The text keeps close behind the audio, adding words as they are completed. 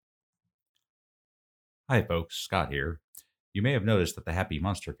Hi folks, Scott here. You may have noticed that the Happy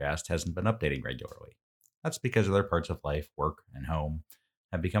MonsterCast hasn't been updating regularly. That's because other parts of life, work, and home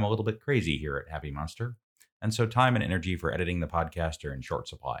have become a little bit crazy here at Happy Monster, and so time and energy for editing the podcast are in short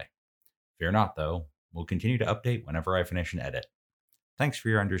supply. Fear not, though, we'll continue to update whenever I finish an edit. Thanks for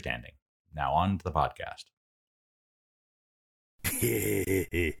your understanding. Now on to the podcast.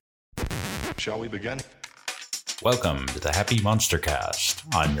 Shall we begin? Welcome to the Happy MonsterCast.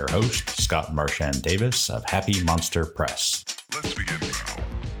 I'm your host, Scott Marchand Davis of Happy Monster Press. Let's begin now.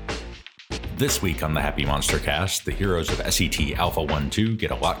 This week on the Happy MonsterCast, the heroes of SET Alpha 1-2 get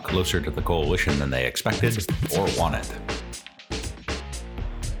a lot closer to the Coalition than they expected or wanted.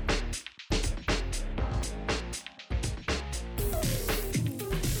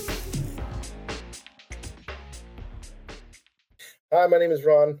 Hi, my name is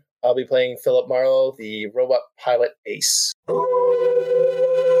Ron. I'll be playing Philip Marlowe, the robot pilot Ace.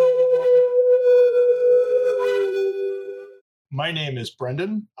 My name is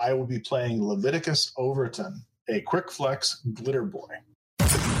Brendan. I will be playing Leviticus Overton, a quick flex glitter boy.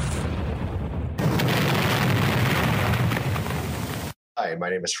 Hi,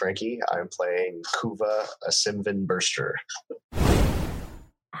 my name is Frankie. I'm playing Kuva, a Simvin Burster.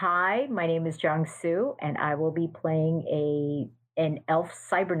 Hi, my name is Jung Soo, and I will be playing an elf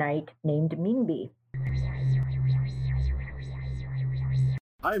cyber knight named Meanbee.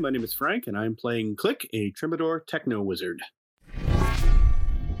 Hi, my name is Frank, and I'm playing Click, a Troubadour Techno Wizard.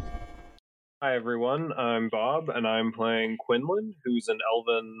 Hi, everyone. I'm Bob, and I'm playing Quinlan, who's an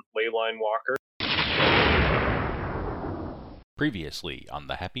elven leyline walker. Previously on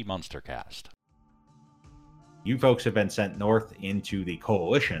the Happy MonsterCast. You folks have been sent north into the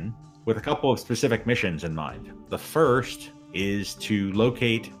Coalition with a couple of specific missions in mind. The first is to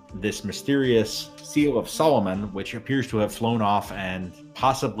locate this mysterious Seal of Solomon, which appears to have flown off and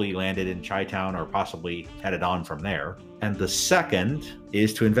possibly landed in Chi-Town or possibly headed on from there. And the second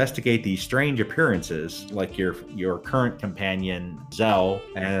is to investigate these strange appearances, like your current companion, Zell,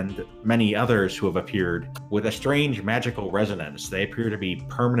 and many others who have appeared with a strange magical resonance. They appear to be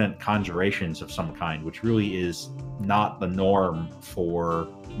permanent conjurations of some kind, which really is not the norm for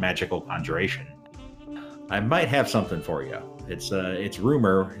magical conjuration. I might have something for you. It's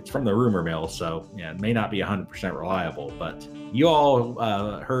rumor. It's from the rumor mill, so yeah, it may not be 100% reliable. But you all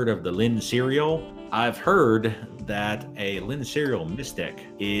heard of the Lynn Serial? I've heard that a Lynn Serial mystic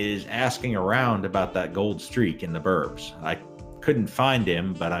is asking around about that gold streak in the burbs. I couldn't find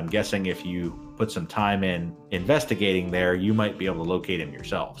him, but I'm guessing if you put some time in investigating there, you might be able to locate him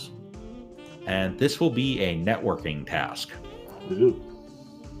yourselves. And this will be a networking task. Ooh.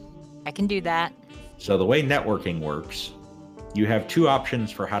 I can do that. So the way networking works, you have two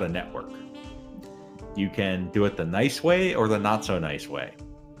options for how to network. You can do it the nice way or the not so nice way.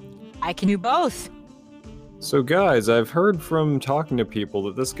 I can do both. So, guys, I've heard from talking to people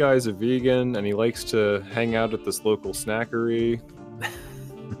that this guy's a vegan and he likes to hang out at this local snackery.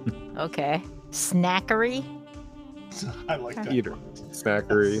 Okay. Snackery? I like that. Eater.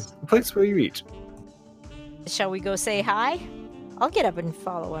 Snackery. A place where you eat. Shall we go say hi? I'll get up and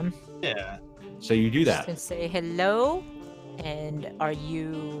follow him. Yeah. So you do Just that. to say hello. And are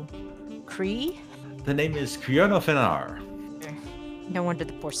you Cree? The name is Kriono Finar. No wonder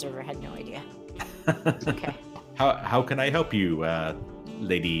the poor server had no idea. Okay. How can I help you,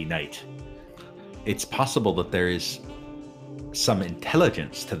 Lady Knight? It's possible that there is some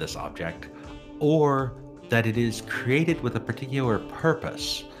intelligence to this object, or that it is created with a particular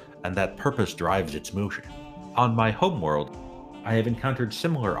purpose, and that purpose drives its motion. On my homeworld, I have encountered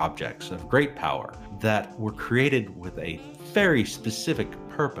similar objects of great power that were created with a very specific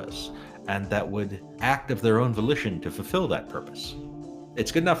purpose and that would act of their own volition to fulfill that purpose.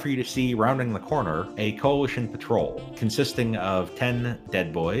 It's good enough for you to see, rounding the corner, a Coalition patrol consisting of 10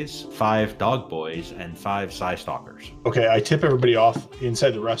 dead boys, 5 dog boys, and 5 Psy Stalkers. Okay, I tip everybody off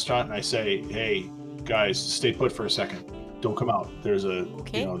inside the restaurant and I say, hey, guys, stay put for a second. Don't come out. There's a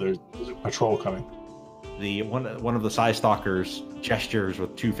there's a patrol coming. The one of the Psy Stalkers gestures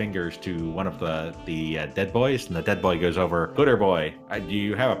with 2 fingers to one of the dead boys, and the dead boy goes over, "Glitter boy, do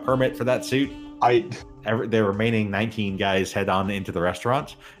you have a permit for that suit?" The remaining 19 guys head on into the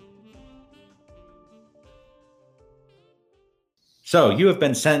restaurant. So you have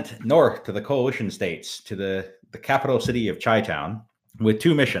been sent north to the Coalition states, to the capital city of Chi-Town, with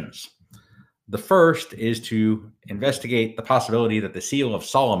 2 missions. The first is to investigate the possibility that the Seal of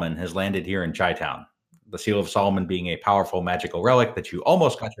Solomon has landed here in Chi-Town. The Seal of Solomon being a powerful magical relic that you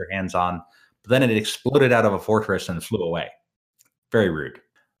almost got your hands on, but then it exploded out of a fortress and flew away. Very rude.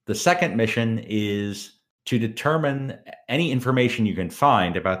 The second mission is to determine any information you can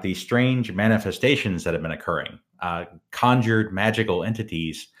find about these strange manifestations that have been occurring, conjured magical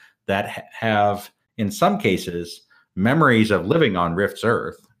entities that have, in some cases, memories of living on Rift's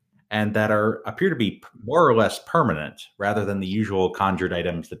Earth, and that appear to be more or less permanent rather than the usual conjured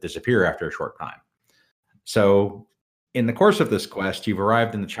items that disappear after a short time. So in the course of this quest, you've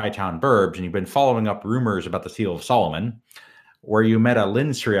arrived in the Chi-Town burbs, and you've been following up rumors about the Seal of Solomon, where you met a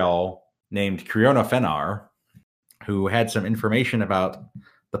Linsriel named Kriona Fenar, who had some information about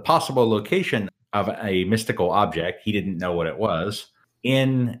the possible location of a mystical object, he didn't know what it was,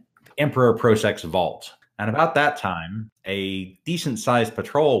 in Emperor Prosek's vault. And about that time, a decent-sized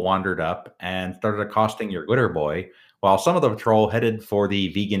patrol wandered up and started accosting your glitter boy, while some of the patrol headed for the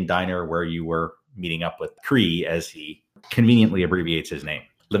vegan diner where you were meeting up with Kree, as he conveniently abbreviates his name.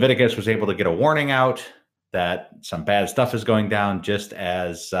 Leviticus was able to get a warning out that some bad stuff is going down just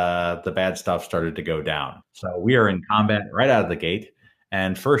as the bad stuff started to go down. So we are in combat right out of the gate.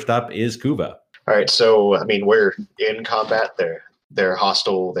 And first up is Kuva. All right, so, I mean, we're in combat. They're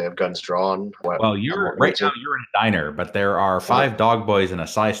hostile. They have guns drawn. Well, now you're in a diner, but there are 5 dog boys and a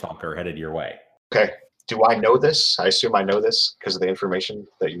Psy Stalker headed your way. Okay. Do I know this? I assume I know this because of the information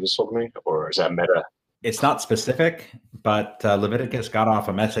that you just told me, or is that meta? It's not specific, but Leviticus got off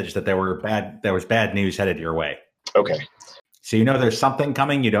a message that there was bad news headed your way. Okay. So you know there's something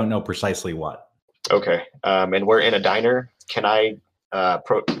coming. You don't know precisely what. Okay. And we're in a diner. Can I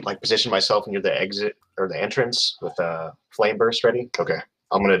position myself near the exit or the entrance with a flame burst ready? Okay.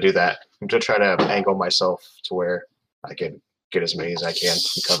 I'm going to do that. I'm going to try to angle myself to where I can get as many as I can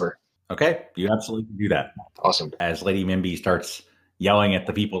and cover. Okay. You absolutely can do that. Awesome. As Lady Mimby starts yelling at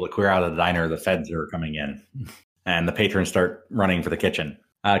the people to clear out of the diner, the feds are coming in. And the patrons start running for the kitchen.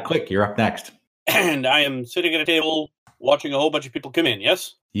 Click, you're up next. And I am sitting at a table watching a whole bunch of people come in,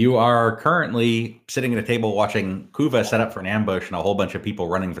 yes? You are currently sitting at a table watching Kuva set up for an ambush and a whole bunch of people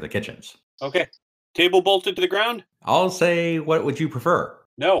running for the kitchens. Okay. Table bolted to the ground? I'll say, what would you prefer?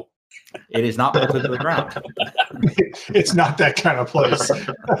 No. It is not bolted to the ground. It's not that kind of place.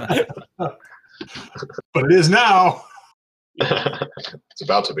 But it is now. It's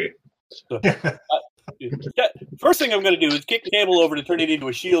about to be. First thing I'm going to do is kick the table over to turn it into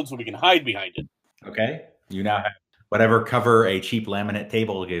a shield so we can hide behind it. Okay. You now have whatever cover a cheap laminate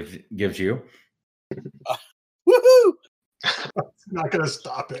table gives you. Woohoo! It's not going to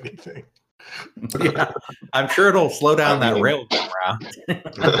stop anything. Yeah, I'm sure it'll slow down that rail around.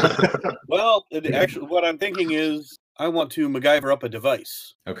 Well, actually, what I'm thinking is I want to MacGyver up a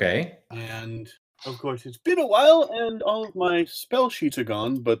device. Okay. And, of course, it's been a while, and all of my spell sheets are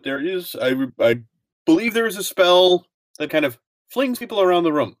gone, but there is, I believe there is a spell that kind of flings people around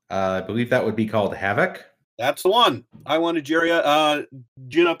the room. I believe that would be called Havoc. That's the one. I want to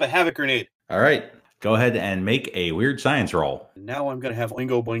gin up a Havoc grenade. All right. Go ahead and make a weird science roll. Now I'm going to have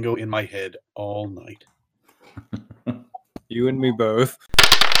Oingo Boingo in my head all night. You and me both.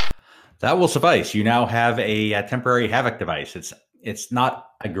 That will suffice. You now have a temporary Havoc device. It's not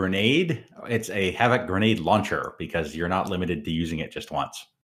a grenade. It's a Havoc grenade launcher because you're not limited to using it just once.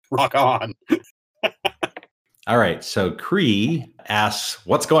 Rock on. All right. So Kree asks,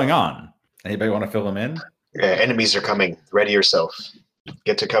 what's going on? Anybody want to fill him in? Yeah, enemies are coming. Ready yourself.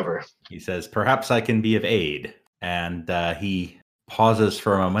 Get to cover. He says, perhaps I can be of aid. And he pauses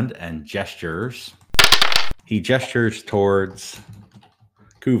for a moment and gestures. He gestures towards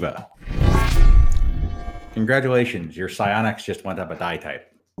Kuva. Congratulations, your psionics just went up a die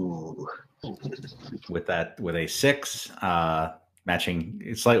type. Ooh. With a 6,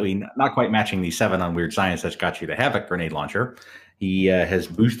 matching, slightly, not quite matching the 7 on weird science that's got you the Havoc grenade launcher. He has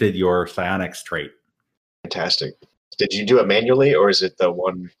boosted your psionics trait. Fantastic. Did you do it manually, or is it the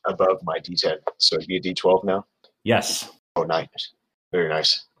one above my D10? So it'd be a D12 now? Yes. Oh, nice. Very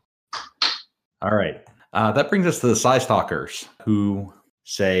nice. All right. That brings us to the Psy Stalkers, who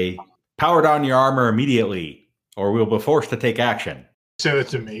say, power down your armor immediately, or we'll be forced to take action. So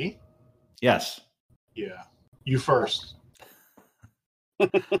it's to me? Yes. Yeah. You first.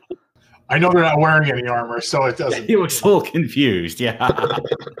 I know they're not wearing any armor, so it doesn't. He looks a little confused, yeah.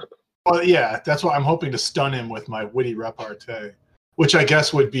 Well, yeah, that's why I'm hoping to stun him with my witty repartee, which I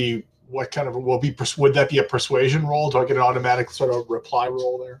guess would be what kind of would that be a persuasion roll? Do I get an automatic sort of reply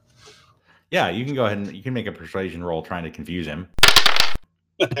roll there? Yeah, you can go ahead and you can make a persuasion roll trying to confuse him.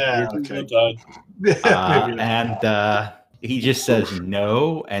 Yeah, okay. And he just says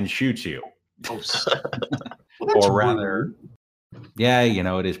no and shoots you. Well, or rather, yeah,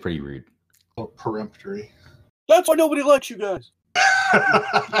 it is pretty rude. Oh, peremptory. That's why nobody likes you guys.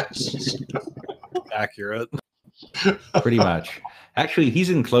 Accurate. Pretty much. Actually, he's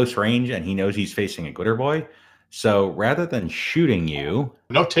in close range and he knows he's facing a glitter boy. So rather than shooting you,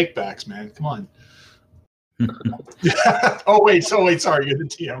 No takebacks, man. Come on. Sorry, you're the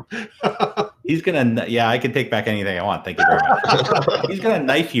TM. he's gonna. Yeah, I can take back anything I want. Thank you very much. He's gonna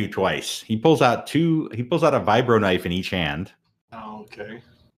knife you twice. He pulls out a vibro knife in each hand. Oh, okay.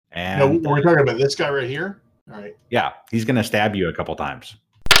 And we're talking about this guy right here. All right. Yeah, he's gonna stab you a couple times.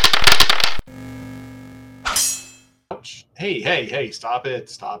 Ouch. Hey! Stop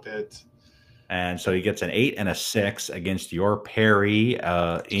it! And so he gets an 8 and a 6 against your parry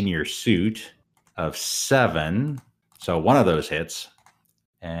in your suit of 7. So one of those hits.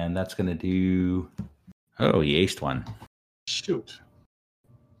 And that's going to do... Oh, he aced one. Shoot.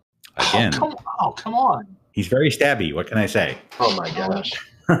 Again. Come on. He's very stabby. What can I say? Oh, my gosh.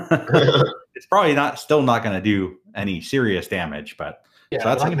 It's probably still not going to do any serious damage, but yeah, so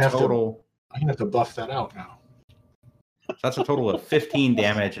that's I'm a total... I'm going to have to buff that out now. So that's a total of 15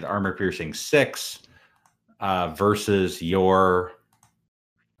 damage and armor piercing 6 versus your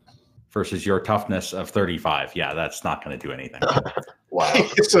toughness of 35. Yeah, that's not going to do anything. Wow.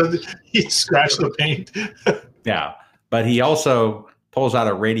 So he scratched the paint. Yeah, but he also pulls out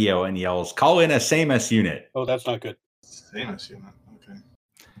a radio and yells, "Call in a Samus unit." Oh, that's not good. Samus unit. Okay.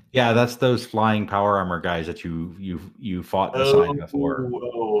 Yeah, that's those flying power armor guys that you fought the sign before.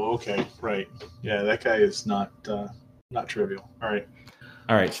 Oh, okay, right. Yeah, that guy is not trivial. All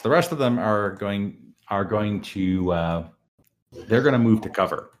right. So the rest of them are going to they're going to move to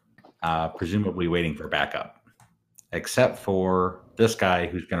cover, presumably waiting for backup. Except for this guy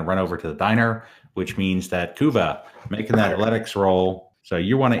who's going to run over to the diner, which means that Kuva making that athletics roll. So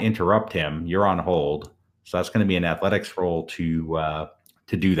you want to interrupt him. You're on hold. So that's going to be an athletics roll to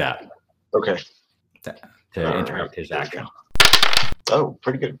do that. Okay. To interrupt his action. Oh,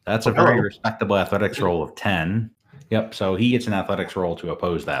 pretty good. That's a very respectable athletics roll of 10. Yep. So he gets an athletics roll to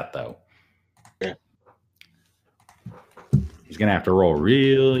oppose that, though. Yeah. He's going to have to roll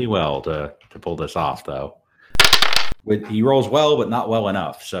really well to pull this off, though. He rolls well, but not well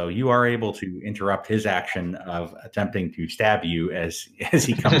enough. So you are able to interrupt his action of attempting to stab you as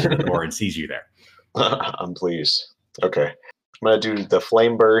he comes to the door and sees you there. I'm pleased. Okay. I'm going to do the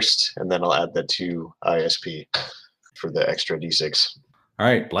flame burst, and then I'll add the 2 ISP for the extra D6. All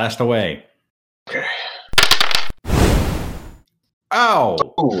right. Blast away. Okay. Ow!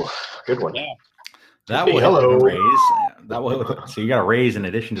 Ooh, good one. Yeah. That will hit with a raise. So you got a raise in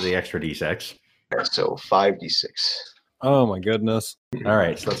addition to the extra D6. Okay, so 5D6. Oh my goodness. All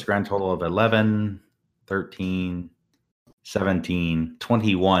right, so that's a grand total of 11, 13, 17,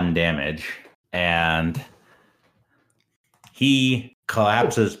 21 damage. And he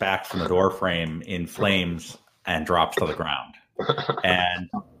collapses back from the door frame in flames and drops to the ground. And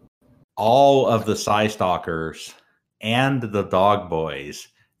all of the Psy Stalkers and the dog boys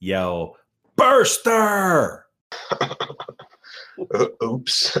yell, "Burster!"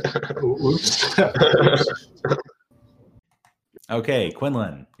 Oops. Oops. Okay,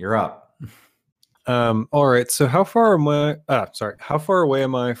 Quinlan, you're up. All right. So how far away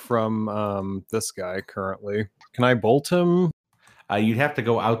am I from this guy currently? Can I bolt him? You'd have to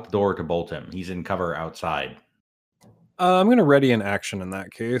go out the door to bolt him. He's in cover outside. I'm going to ready an action in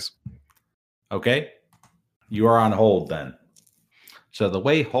that case. Okay. You are on hold then. So the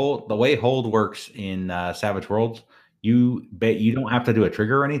way hold works in Savage Worlds, you don't have to do a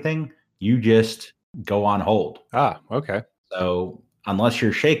trigger or anything. You just go on hold. Okay. So unless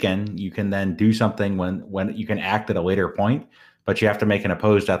you're shaken, you can then do something when you can act at a later point, but you have to make an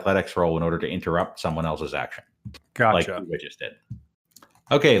opposed athletics roll in order to interrupt someone else's action. Gotcha. Like we just did.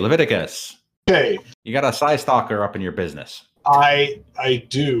 Okay, Leviticus. Okay. You got a Psy Stalker up in your business. I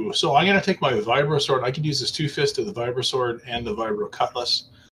do. So I'm going to take my Vibro Sword. I can use this 2-fist of the Vibro Sword and the Vibro Cutlass.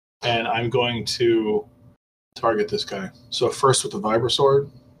 And I'm going to target this guy. So first with the Vibro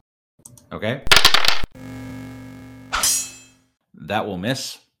Sword. Okay. That will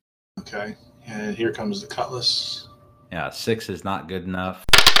miss. Okay. And here comes the Cutlass. Yeah, 6 is not good enough.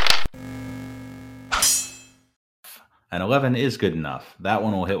 And 11 is good enough. That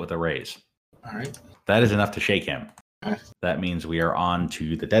one will hit with a raise. All right. That is enough to shake him. Okay. That means we are on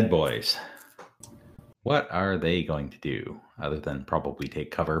to the dead boys. What are they going to do other than probably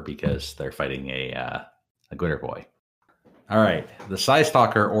take cover because they're fighting a glitter boy? All right. The Psy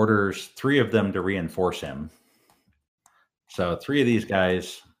Stalker orders 3 of them to reinforce him. So 3 of these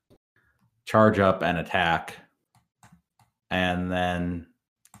guys charge up and attack. And then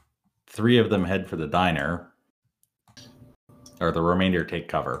 3 of them head for the diner. Or the remainder take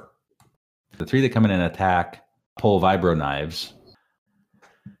cover. The 3 that come in and attack pull vibro knives.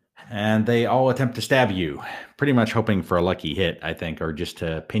 And they all attempt to stab you, pretty much hoping for a lucky hit, I think, or just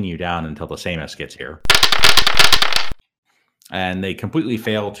to pin you down until the Samus gets here. And they completely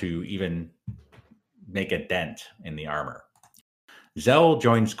fail to even make a dent in the armor. Zell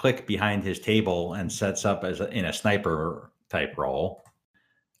joins Click behind his table and sets up in a sniper type role.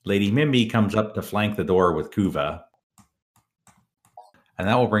 Lady Mimby comes up to flank the door with Kuva. And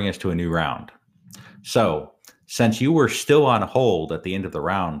that will bring us to a new round. So, since you were still on hold at the end of the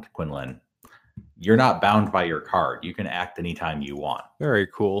round, Quinlan, you're not bound by your card. You can act anytime you want. Very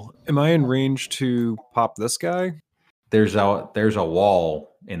cool. Am I in range to pop this guy? There's a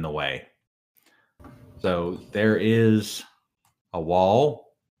wall in the way. So there is a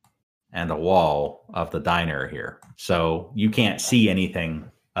wall and a wall of the diner here. So you can't see anything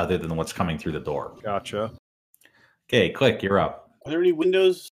other than what's coming through the door. Gotcha. Okay, Click, you're up. Are there any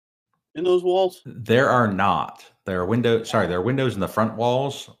windows in those walls? There are not. There are windows in the front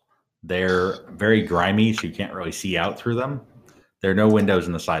walls. They're very grimy, so you can't really see out through them. There are no windows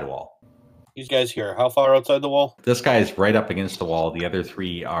in the side wall. These guys here, how far outside the wall? This guy is right up against the wall. The other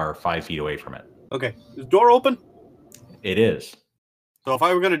three are 5 feet away from it. Okay. Is the door open? It is. So if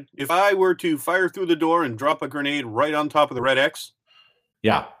I were to fire through the door and drop a grenade right on top of the red X,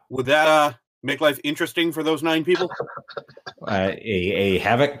 Yeah. would that make life interesting for those 9 people? A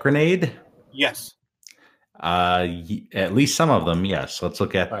havoc grenade? Yes. At least some of them, yes. Let's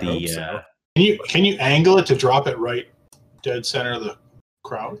look at I hope so. Can you angle it to drop it right dead center of the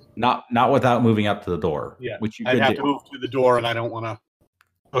crowd? Not without moving up to the door. Yeah. Which you I'd could have do. to move through the door, and I don't want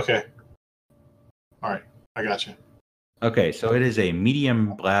to. Okay. All right. I got you. Okay, so it is a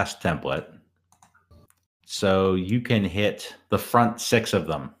medium blast template. So you can hit the front 6 of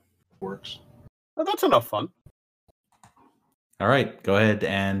them. Works. Oh, that's enough fun. All right, go ahead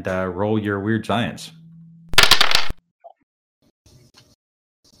and roll your weird science.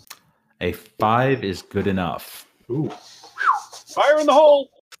 A 5 is good enough. Ooh. Fire in the hole!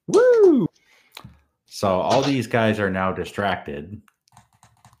 Woo! So all these guys are now distracted.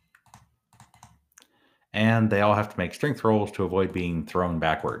 And they all have to make strength rolls to avoid being thrown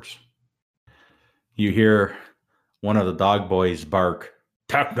backwards. You hear one of the dog boys bark,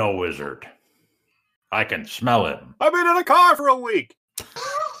 "Techno Wizard. I can smell him." I've been in a car for a week!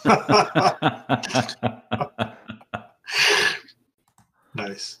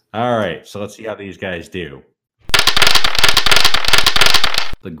 Nice. All right, so let's see how these guys do.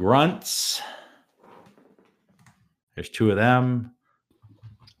 The grunts. There's 2 of them.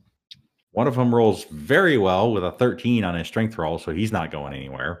 One of them rolls very well with a 13 on his strength roll, so he's not going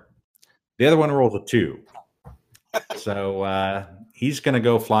anywhere. The other one rolls a 2. So he's going to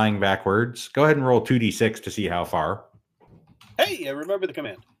go flying backwards. Go ahead and roll 2d6 to see how far. Hey, I remember the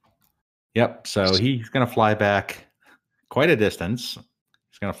command. Yep, so he's going to fly back quite a distance.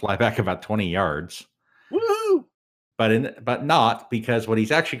 He's going to fly back about 20 yards. Woohoo! But not, because what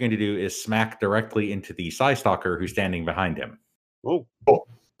he's actually going to do is smack directly into the Psystalker who's standing behind him. Oh.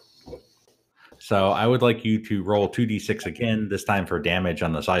 So I would like you to roll 2d6 again, this time for damage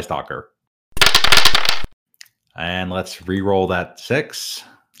on the Psystalker. And let's re-roll that 6.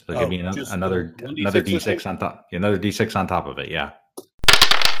 So give me another d6 on top. Another d6 on top of it, yeah.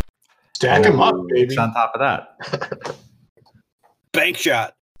 Stack them up, baby. 6 on top of that. Bank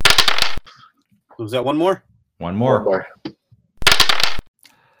shot. Was that one more? One more.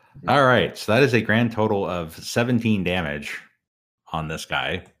 All right, so that is a grand total of 17 damage on this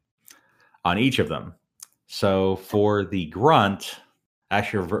guy, on each of them. So for the grunt,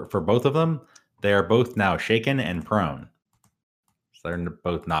 actually for both of them, they are both now shaken and prone. So they're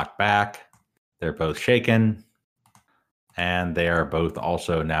both knocked back. They're both shaken. And they are both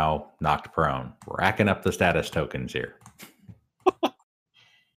also now knocked prone. We're racking up the status tokens here.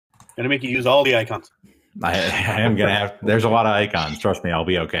 Gonna make you use all the icons. I am going to have... There's a lot of icons. Trust me, I'll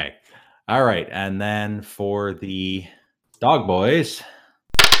be okay. All right. And then for the dog boys,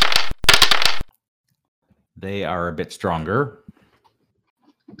 they are a bit stronger.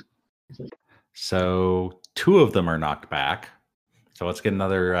 So 2 of them are knocked back. So let's get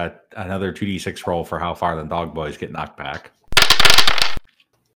another 2d6 roll for how far the dog boys get knocked back.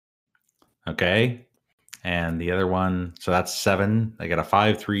 Okay. And the other one, so that's 7. They got a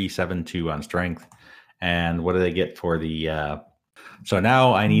 5, 3, 7, 2 on strength. And what do they get for the... So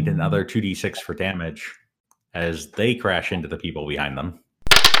now I need another 2d6 for damage as they crash into the people behind them.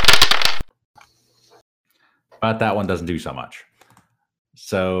 But that one doesn't do so much.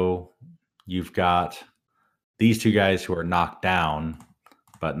 So you've got these 2 guys who are knocked down,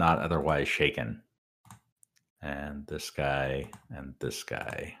 but not otherwise shaken. And this guy and this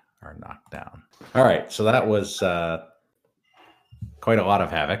guy are knocked down. All right, so that was quite a lot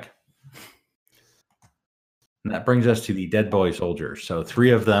of havoc. And that brings us to the dead boy soldiers. So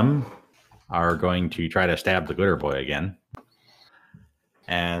 3 of them are going to try to stab the glitter boy again.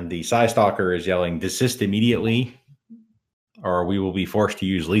 And the Psy Stalker is yelling, "Desist immediately, or we will be forced to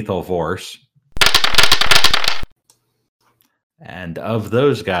use lethal force." And of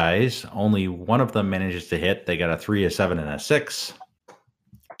those guys, only one of them manages to hit. They got a 3, a 7, and a 6.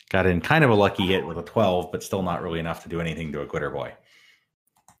 Got in kind of a lucky hit with a 12, but still not really enough to do anything to a glitter boy.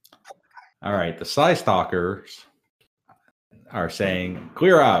 All right, the Psy Stalkers are saying,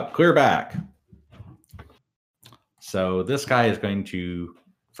 "Clear out, clear back." So this guy is going to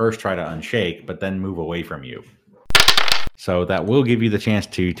first try to unshake, but then move away from you. So that will give you the chance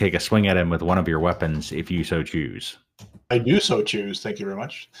to take a swing at him with one of your weapons if you so choose. I do so choose. Thank you very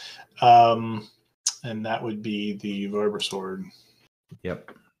much. And that would be the Vibra Sword.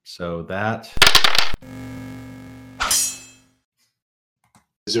 Yep. So that...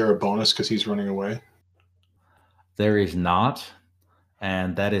 Is there a bonus because he's running away? There is not,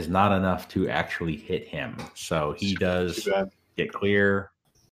 and that is not enough to actually hit him. So he does get clear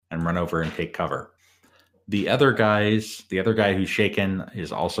and run over and take cover. The other guy who's shaken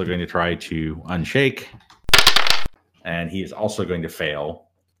is also going to try to unshake, and he is also going to fail,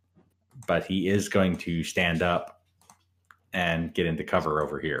 but he is going to stand up and get into cover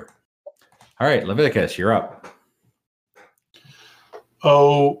over here. All right, Leviticus, you're up.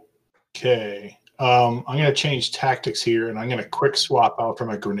 Okay. I'm going to change tactics here, and I'm going to quick swap out from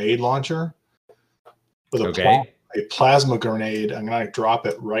a grenade launcher with a plasma grenade. I'm going to drop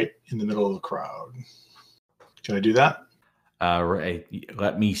it right in the middle of the crowd. Can I do that? Right.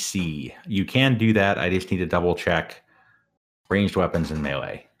 Let me see. You can do that. I just need to double check ranged weapons and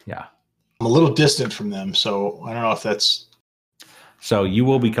melee. Yeah. I'm a little distant from them, so I don't know if that's... So you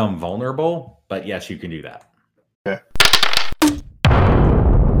will become vulnerable, but yes, you can do that. Okay.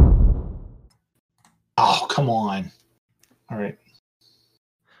 Oh, come on. All right.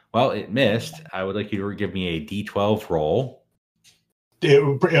 Well, it missed. I would like you to give me a D12 roll.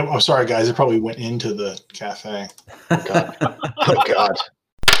 I'm sorry, guys. It probably went into the cafe. Oh, God. Oh, God.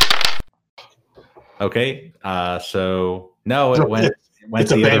 Okay. So, no, it went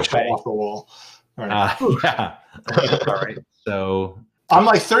it's the a other bench way. off the wall. All right. Yeah. All right. So I'm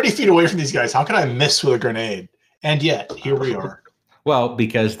like 30 feet away from these guys. How can I miss with a grenade? And yet, here we are. Well,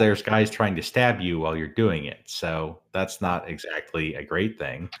 because there's guys trying to stab you while you're doing it. So that's not exactly a great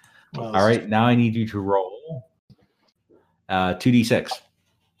thing. Well, all right. Now I need you to roll 2d6.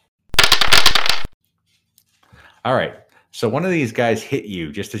 All right. So one of these guys hit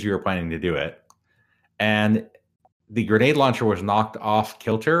you just as you were planning to do it. And the grenade launcher was knocked off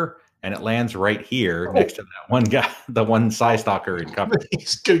kilter. And it lands right here next to that one guy, the one Psy Stalker in cover.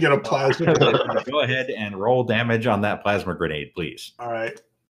 He's going to get a plasma grenade. Go ahead and roll damage on that plasma grenade, please. All right.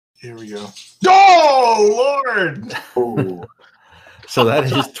 Here we go. Oh, Lord! Ooh. So that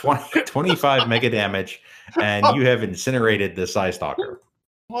is 25 mega damage, and you have incinerated the Psy Stalker.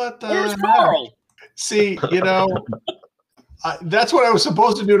 What the Where's heck? Carl? See, that's what I was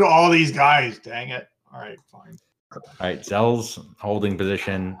supposed to do to all these guys. Dang it. All right, fine. All right, Zell's holding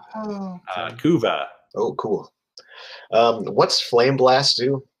position. Oh, okay. Kuva. Oh, cool. What's Flame Blast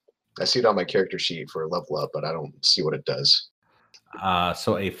do? I see it on my character sheet for level up, but I don't see what it does.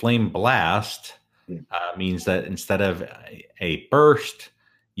 So a flame blast means that instead of a burst,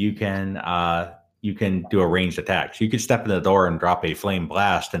 you can do a ranged attack. So you could step in the door and drop a flame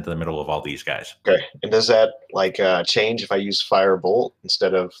blast into the middle of all these guys. Okay, and does that change if I use Firebolt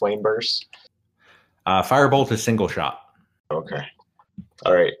instead of Flame Burst? Firebolt is single shot. Okay.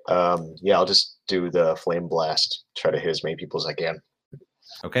 All right. Yeah, I'll just do the Flame Blast. Try to hit as many people as I can.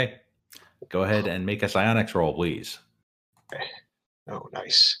 Okay. Go ahead and make a psionics roll, please. Okay. Oh,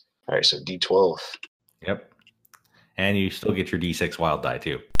 nice. All right, so D12. Yep. And you still get your D6 wild die,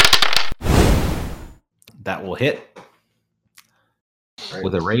 too. That will hit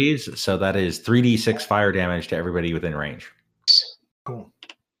with a raise. So that is 3d6 fire damage to everybody within range. Cool.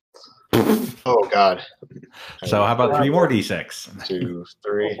 Oh, God. So how about 3 more d6? 2,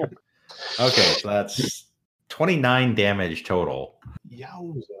 3. Okay, so that's 29 damage total.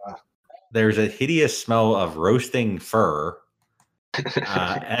 Yowza. There's a hideous smell of roasting fur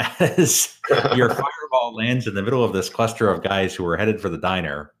as your fireball lands in the middle of this cluster of guys who were headed for the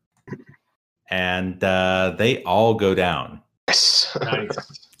diner. And they all go down. Yes.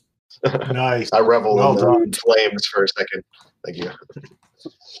 Nice. Nice. I revel Well in the done. flames for a second. Thank you.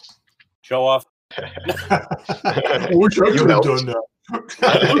 Show off. I wish I You could have helped. done that.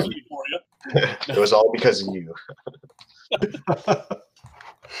 I was before you. It was all because of you.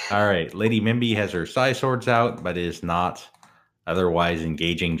 All right, Lady Mimby has her Psy swords out, but is not otherwise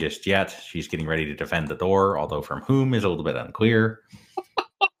engaging just yet. She's getting ready to defend the door, although from whom is a little bit unclear.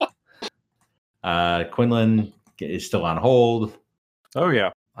 Quinlan is still on hold. Oh,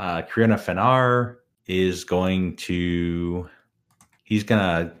 yeah. Kriona Fenar is going to... He's going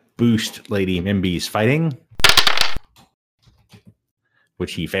to boost Lady Mimby's fighting,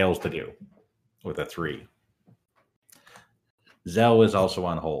 which he fails to do with a 3. Zell is also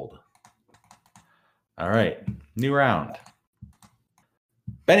on hold. All right, new round.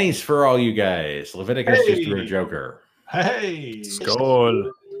 Bennies for all you guys. Leviticus just drew a joker. Hey!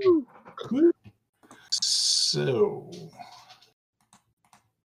 Skull. So,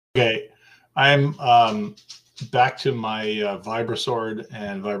 okay, I'm back to my Vibrasword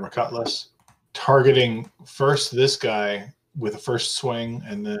and Vibra Cutlass, targeting first this guy with a first swing,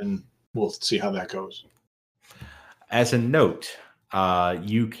 and then we'll see how that goes. As a note,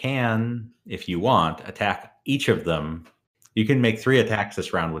 you can, if you want, attack each of them. You can make 3 attacks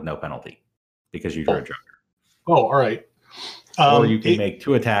this round with no penalty because you drew a joker. Oh, all right. Or you can make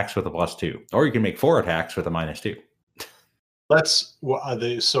 2 attacks with a +2, or you can make 4 attacks with a -2. Let's.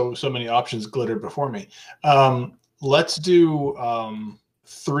 So many options glittered before me. Let's do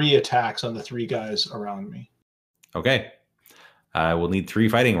 3 attacks on the 3 guys around me. Okay. We'll need 3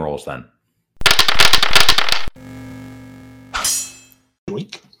 fighting rolls then.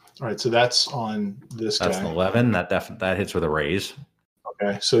 Weak. All right, so that's on this That's guy. an 11. That hits with a raise.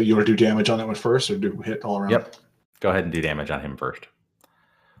 Okay, so you want to do damage on that one first, or do hit all around? Yep. Go ahead and do damage on him first.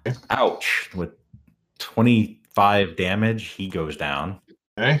 Okay. Ouch. With 25 damage, he goes down.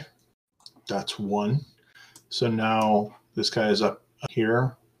 Okay, that's 1. So now this guy is up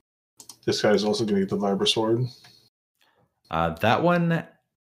here. This guy is also going to get the Vibrasword. That one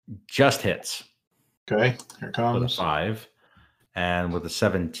just hits. Okay, here it With a comes. 5. And with a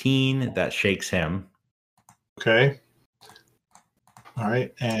 17, that shakes him. Okay. All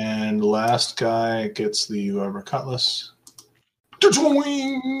right, and the last guy gets the Vibra Cutlass.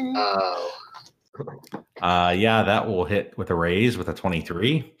 Oh. Yeah, that will hit with a raise with a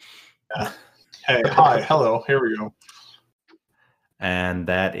 23. Yeah. Hey, hi, hello, here we go. And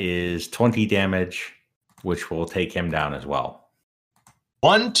that is 20 damage, which will take him down as well.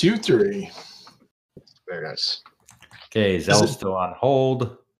 1, 2, 3. Very nice. Okay, Zell's still on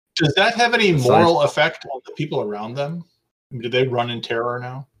hold. Does that have any Besides- moral effect on the people around them? I mean, do they run in terror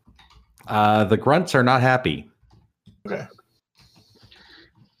now? The grunts are not happy. Okay.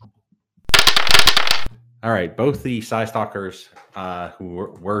 All right, both the Psy Stalkers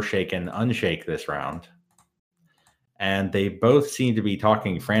who were shaken unshake this round. And they both seem to be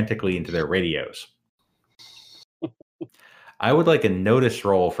talking frantically into their radios. I would like a notice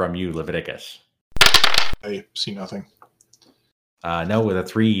roll from you, Leviticus. I see nothing. No, with a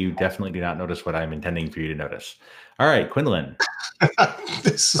 3, you definitely do not notice what I'm intending for you to notice. All right, Quinlan.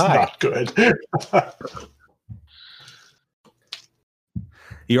 This is Hi. not good.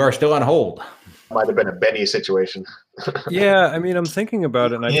 You are still on hold. Might have been a Benny situation. Yeah, I mean, I'm thinking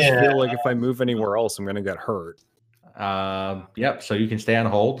about it, and I just Yeah. feel like if I move anywhere else, I'm going to get hurt. Yep, so you can stay on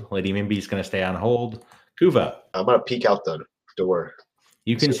hold. Lady Mimby's going to stay on hold. Kuva, I'm gonna peek out the door.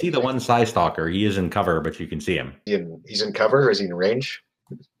 you can see the one Psy Stalker. He is in cover, but you can see him. He's in cover, or is he in range?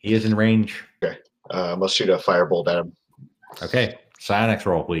 He is in range. I'm gonna shoot a firebolt at him. Okay, psionics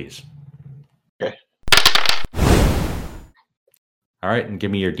roll, please. Okay. All right, and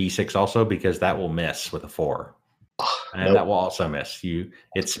give me your D6 also, because that will miss with a 4. And Nope. that will also miss.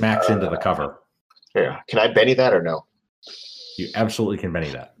 It smacks into the cover. Here, can I Benny that or no? You absolutely can Benny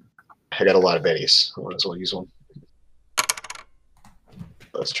that. I got a lot of Bennies. I might as well use one.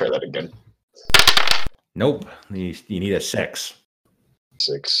 Let's try that again. Nope, you need a 6.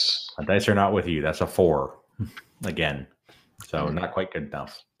 6. The dice are not with you. That's a 4 again. So not quite good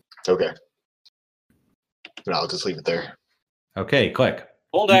enough. Okay. No, I'll just leave it there. Okay, click.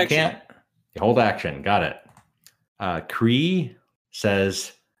 Hold You action. can't hold action. Got it. Cree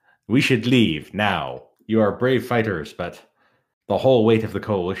says, "We should leave now. You are brave fighters, but the whole weight of the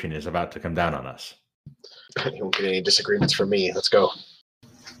coalition is about to come down on us." You won't get any disagreements from me. Let's go.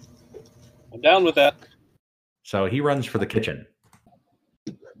 I'm down with that. So he runs for the kitchen.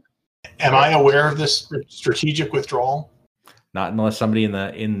 Am I aware of this strategic withdrawal? Not unless somebody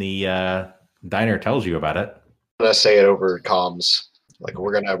in the diner tells you about it. I'm gonna say it over comms. Like,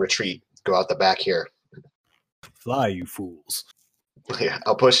 we're gonna retreat. Go out the back here. Fly, you fools. Yeah,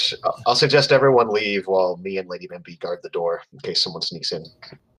 I'll suggest everyone leave while me and Lady Mimby guard the door in case someone sneaks in.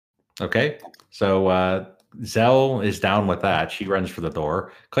 Okay. So Zell is down with that. She runs for the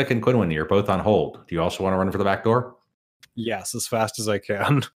door. Click and Quinlan, you're both on hold. Do you also want to run for the back door? Yes, as fast as I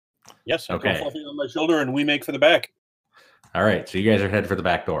can. Yes, I Okay. go fluffy on my shoulder and we make for the back. All right, so you guys are headed for the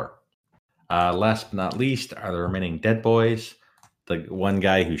back door. Last but not least are the remaining dead boys. The one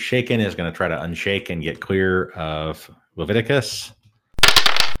guy who's shaken is going to try to unshake and get clear of Leviticus.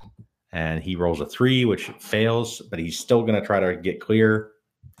 And he rolls a 3, which fails, but he's still going to try to get clear.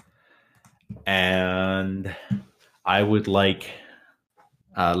 And I would like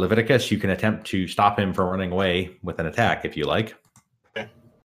Leviticus, you can attempt to stop him from running away with an attack if you like. Okay.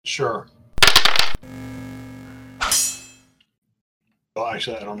 Sure. Well,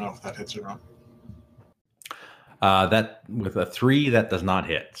 actually, I don't know if that hits or not. That with a 3, that does not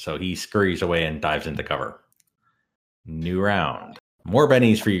hit. So he scurries away and dives into cover. New round. More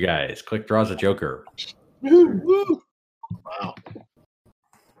bennies for you guys. Click draws a joker. Woo! Wow.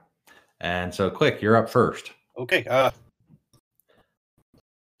 And so Click, you're up first. Okay.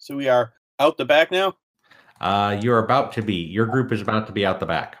 So we are out the back now? You're about to be. Your group is about to be out the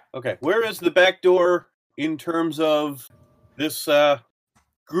back. Okay. Where is the back door in terms of this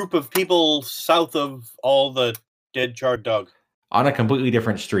group of people south of all the dead charred dog? On a completely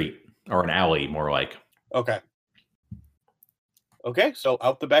different street. Or an alley, more like. Okay. Okay, so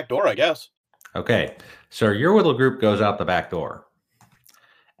out the back door, I guess. Okay. So your little group goes out the back door.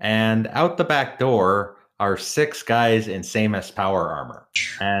 And out the back door are 6 guys in Samus power armor.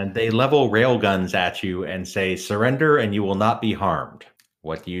 And they level railguns at you and say, surrender and you will not be harmed.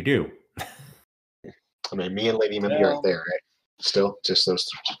 What do you do? I mean, me and Lady Mimby aren't there, right? Still? Just those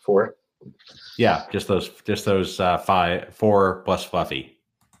 4? Yeah, just those 4 plus Fluffy.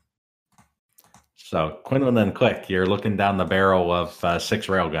 So Quinlan and Click, you're looking down the barrel of 6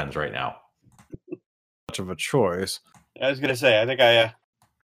 railguns right now. Much of a choice. I was going to say, I think I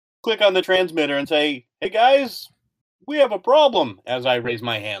click on the transmitter and say, hey guys, we have a problem, as I raise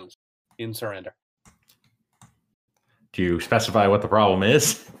my hands in surrender. Do you specify what the problem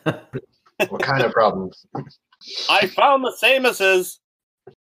is? What kind of problem? I found the Samuses.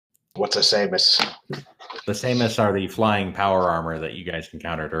 What's a Samus? The Samus are the flying power armor that you guys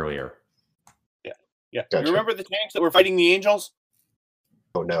encountered earlier. Yeah. Gotcha. You remember the tanks that were fighting the angels?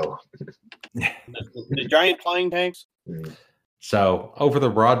 Oh, no. The giant flying tanks? Mm. So over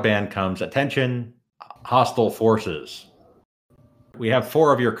the broadband comes, attention, hostile forces. We have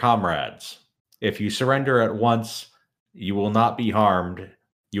 4 of your comrades. If you surrender at once, you will not be harmed.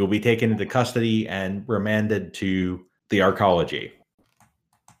 You will be taken into custody and remanded to the arcology.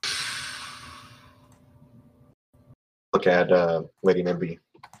 Look at Lady Mimby.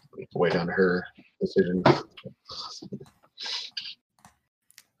 Wait on her decision.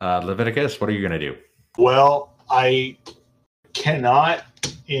 Leviticus, what are you going to do? Well, I cannot,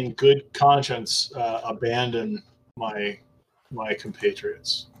 in good conscience, abandon my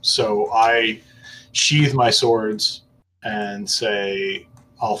compatriots. So I sheathe my swords and say,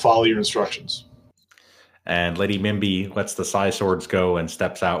 I'll follow your instructions. And Lady Mimby lets the side swords go and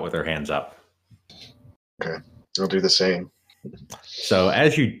steps out with her hands up. Okay, I'll do the same. So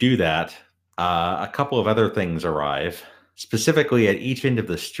as you do that, a couple of other things arrive. Specifically, at each end of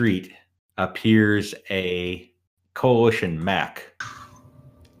the street appears a coalition mech,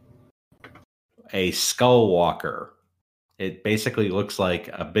 a skull walker. It basically looks like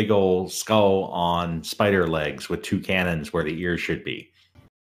a big old skull on spider legs with 2 cannons where the ears should be.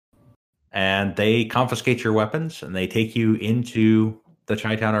 And they confiscate your weapons and they take you into the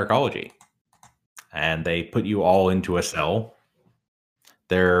Chi-Town Arcology. And they put you all into a cell.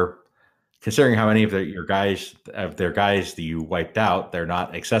 They're, considering how many of their guys that you wiped out, they're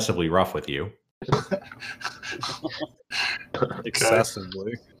not excessively rough with you.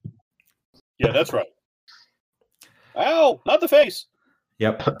 Excessively. Yeah, that's right. Ow, not the face.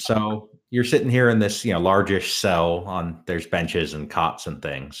 Yep. So you're sitting here in this, largish cell. There's benches and cots and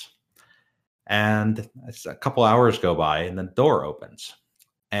things. And a couple hours go by, and the door opens.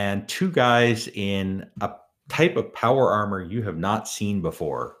 And 2 guys in a type of power armor you have not seen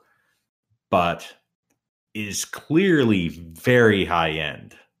before, but is clearly very high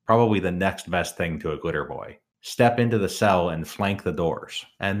end, probably the next best thing to a glitter boy, step into the cell and flank the doors.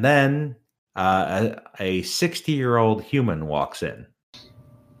 And then a 60-year-old human walks in.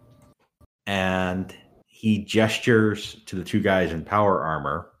 And he gestures to the 2 guys in power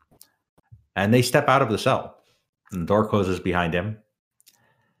armor, and they step out of the cell. And the door closes behind him.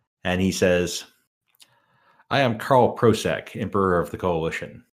 And he says, I am Karl Prosek, Emperor of the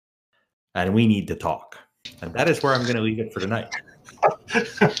Coalition, and we need to talk. And that is where I'm going to leave it for tonight.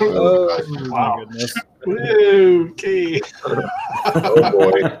 Oh, wow. My goodness. Okay. Oh,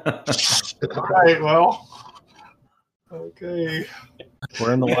 boy. All right, well. Okay.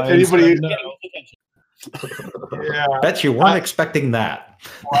 We're in the lion's Anybody- den now. Yeah. Bet you weren't expecting that.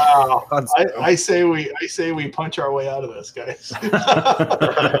 Wow. I say we punch our way out of this, guys.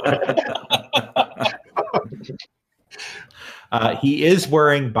 He is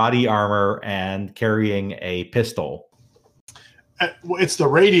wearing body armor and carrying a pistol. It's the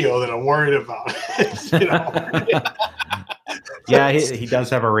radio that I'm worried about. You know? Yeah, he does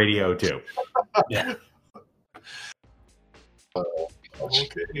have a radio too. Yeah.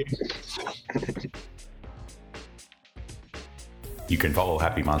 Okay. You can follow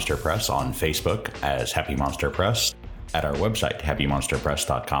Happy Monster Press on Facebook as Happy Monster Press, at our website,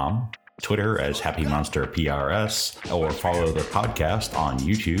 happymonsterpress.com, Twitter as Happy Monster PRS, or follow the podcast on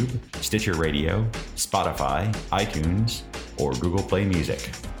YouTube, Stitcher Radio, Spotify, iTunes, or Google Play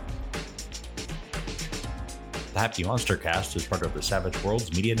Music. The Happy Monster Cast is part of the Savage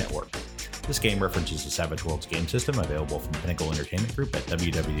Worlds Media Network. This game references the Savage Worlds game system available from Pinnacle Entertainment Group at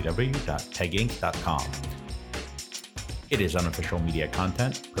www.peginc.com. It is unofficial media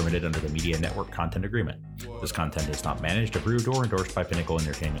content permitted under the Media Network Content Agreement. This content is not managed, approved, or endorsed by Pinnacle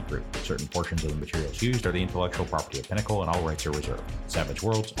Entertainment Group. Certain portions of the materials used are the intellectual property of Pinnacle and all rights are reserved. Savage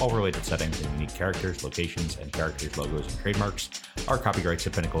Worlds, all related settings and unique characters, locations, and characters, logos, and trademarks are copyrights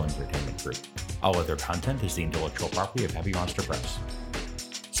of Pinnacle Entertainment Group. All other content is the intellectual property of Happy Monster Press.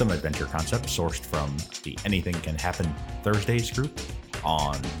 Some adventure concepts sourced from the Anything Can Happen Thursdays group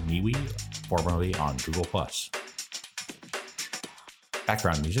on MeWe, formerly on Google+.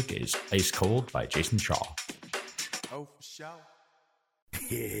 Background music is Ice Cold by Jason Shaw. Oh, for sure.